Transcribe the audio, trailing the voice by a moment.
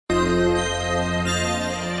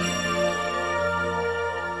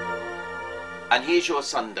And here's your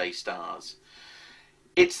Sunday stars.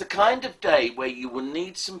 It's the kind of day where you will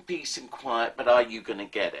need some peace and quiet, but are you going to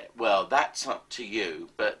get it? Well, that's up to you.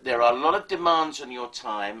 But there are a lot of demands on your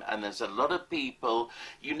time, and there's a lot of people.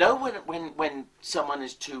 You know when someone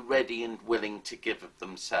is too ready and willing to give of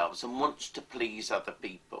themselves and wants to please other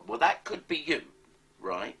people? Well, that could be you,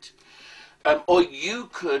 right? Or you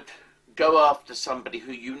could go after somebody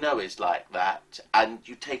who you know is like that, and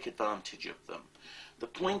you take advantage of them. The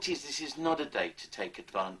point is, this is not a day to take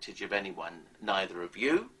advantage of anyone, neither of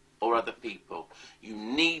you or other people. You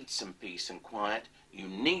need some peace and quiet. You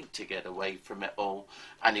need to get away from it all.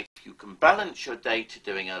 And if you can balance your day to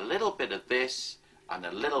doing a little bit of this and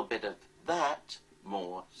a little bit of that,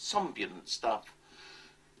 more somnolent stuff,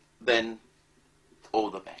 then all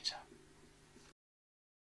the better.